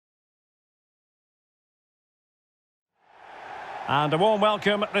And a warm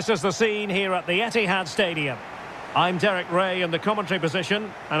welcome. This is the scene here at the Etihad Stadium. I'm Derek Ray in the commentary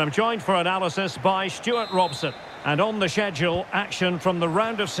position, and I'm joined for analysis by Stuart Robson. And on the schedule, action from the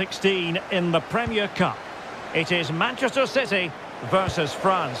round of 16 in the Premier Cup. It is Manchester City versus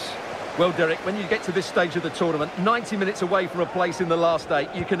France. Well, Derek, when you get to this stage of the tournament, 90 minutes away from a place in the last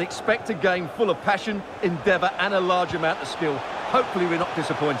 8, you can expect a game full of passion, endeavour and a large amount of skill. Hopefully we're not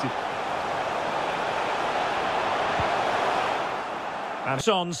disappointed. And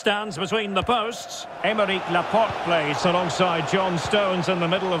Son stands between the posts. Aymeric Laporte plays alongside John Stones in the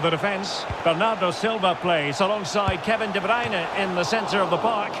middle of the defence. Bernardo Silva plays alongside Kevin De Bruyne in the centre of the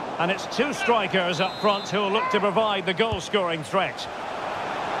park. And it's two strikers up front who will look to provide the goal-scoring threat.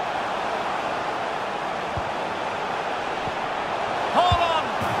 Holland!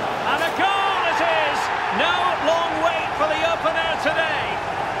 And a goal it is! No long wait for the opener today.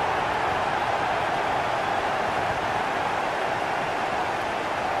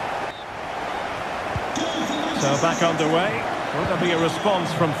 So back underway. Will there be a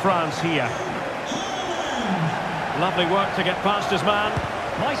response from France here? Lovely work to get past his man.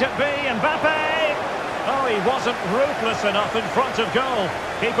 Might it be Mbappe? Oh, he wasn't ruthless enough in front of goal.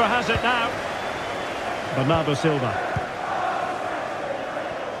 Keeper has it now. Bernardo Silva.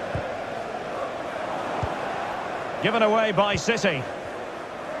 Given away by City.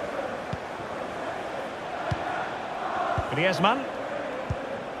 Griezmann.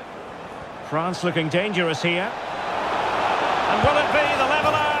 France looking dangerous here. And will it be the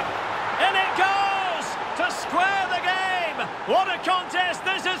leveller? In it goes! To square the game! What a contest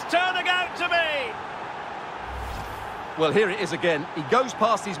this is turning out to be! Well, here it is again. He goes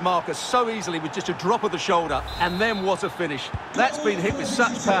past his marker so easily with just a drop of the shoulder. And then what a finish. That's been hit with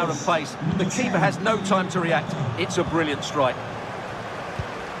such power and pace. The keeper has no time to react. It's a brilliant strike.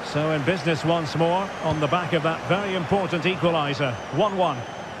 So in business once more on the back of that very important equaliser. 1-1.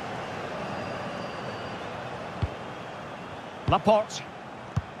 Laporte.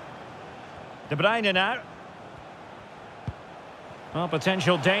 De Bruyne now. Oh,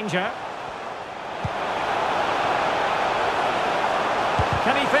 potential danger.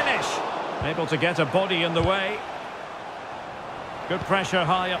 Can he finish? Able to get a body in the way. Good pressure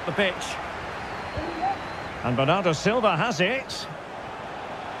high up the pitch. And Bernardo Silva has it.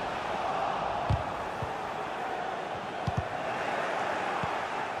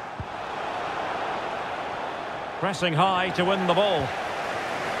 Pressing high to win the ball.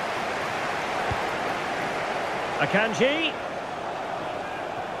 Akanji.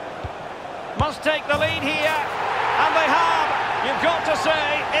 Must take the lead here. And they have. You've got to say,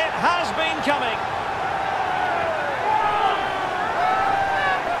 it has been coming.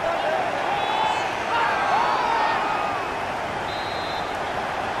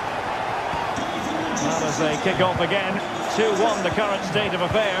 Well, as they kick off again, 2-1 the current state of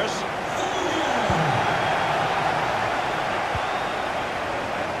affairs.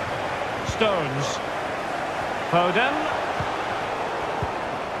 Stones. Foden.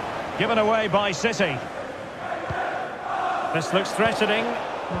 Given away by City. This looks threatening.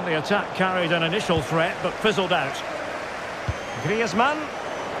 Well, the attack carried an initial threat, but fizzled out. Griezmann.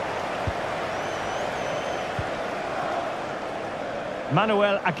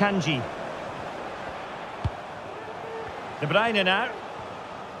 Manuel Akanji. De Bruyne now.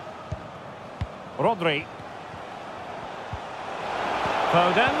 Rodri.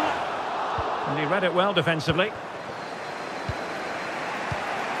 Foden. And he read it well defensively.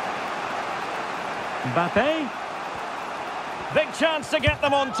 Mbappe. Big chance to get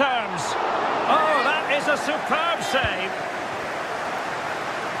them on terms. Oh, that is a superb save.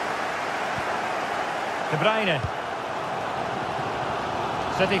 De Bruyne.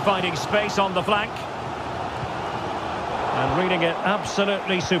 City finding space on the flank. And reading it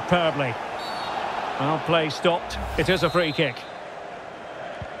absolutely superbly. Well, play stopped. It is a free kick.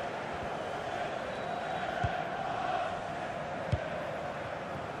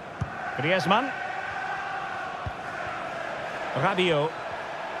 Griezmann. Rabiot.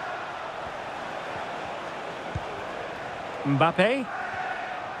 Mbappe.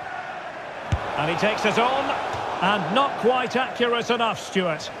 And he takes it on. And not quite accurate enough,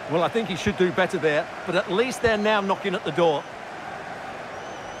 Stuart. Well, I think he should do better there, but at least they're now knocking at the door.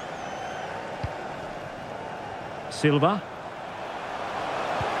 Silva.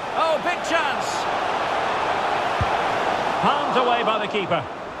 Oh, big chance. Palmed away by the keeper.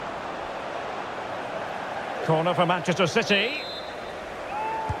 Corner for Manchester City.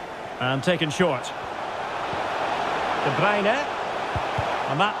 And taken short. De Bruyne.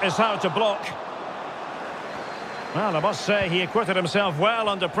 And that is how to block. Well, I must say he acquitted himself well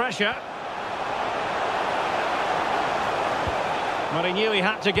under pressure. Well, he knew he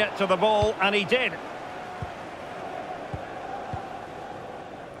had to get to the ball, and he did.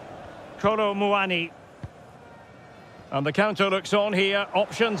 Kolo Muani. And the counter looks on here.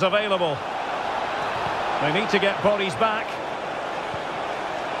 Options available. They need to get bodies back.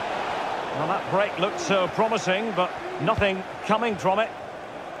 Well, that break looked so promising, but nothing coming from it.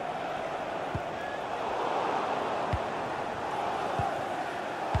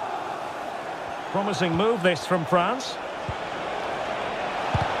 Promising move this from France.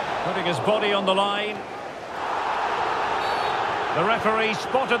 Putting his body on the line. The referee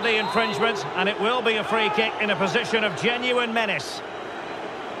spotted the infringement, and it will be a free kick in a position of genuine menace.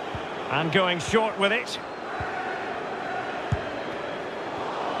 And going short with it.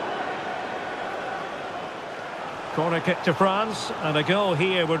 Corner kick to France, and a goal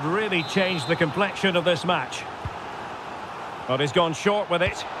here would really change the complexion of this match. But he's gone short with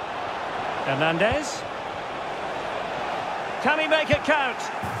it. Hernandez. Can he make it count?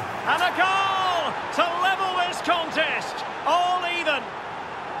 And a goal to level this contest. All even.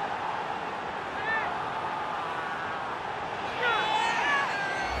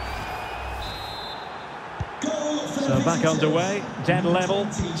 So back underway, dead level,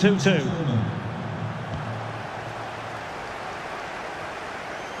 2-2.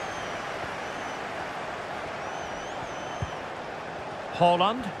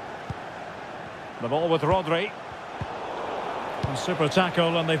 Holland. The ball with Rodri. A super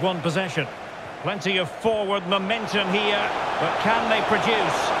tackle, and they've won possession. Plenty of forward momentum here, but can they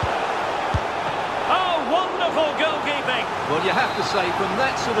produce? Oh, wonderful goalkeeping! Well, you have to say, from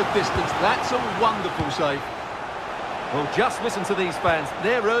that sort of distance, that's a wonderful save. Well, just listen to these fans.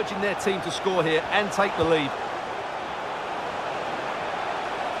 They're urging their team to score here and take the lead.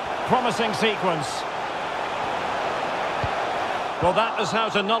 Promising sequence. Well, that is how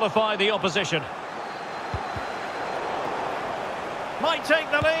to nullify the opposition. Might take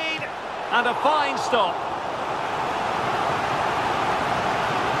the lead, and a fine stop.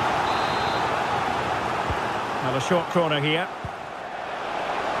 Now a short corner here.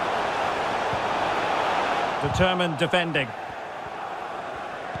 Determined defending.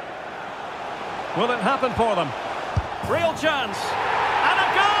 Will it happen for them? Real chance. And a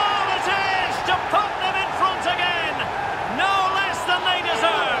goal it is to put them in front again. No less than they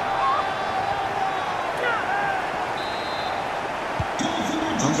deserve.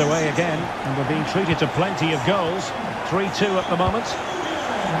 Underway again, and we're being treated to plenty of goals. 3-2 at the moment.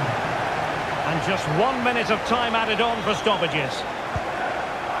 And just 1 minute of time added on for stoppages.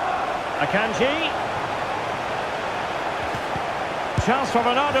 Akanji. Chance for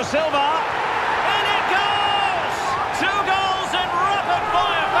Bernardo Silva.